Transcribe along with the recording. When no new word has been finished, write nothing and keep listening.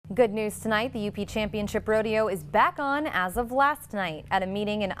Good news tonight. The UP Championship Rodeo is back on as of last night. At a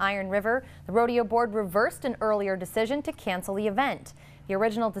meeting in Iron River, the rodeo board reversed an earlier decision to cancel the event. The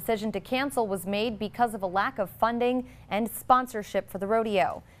original decision to cancel was made because of a lack of funding and sponsorship for the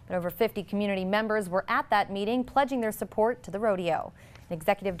rodeo. But over 50 community members were at that meeting pledging their support to the rodeo. An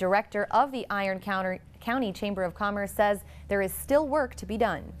executive director of the Iron County Chamber of Commerce says there is still work to be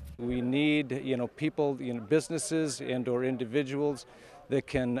done. We need, people, businesses and/or individuals that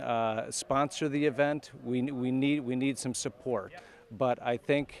can sponsor the event. We need some support. But I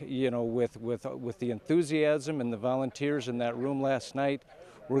think, with the enthusiasm and the volunteers in that room last night,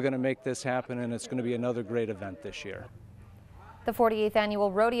 we're going to make this happen, and it's going to be another great event this year. The 48th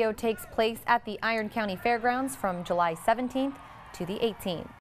annual rodeo takes place at the Iron County Fairgrounds from July 17th to the 18th.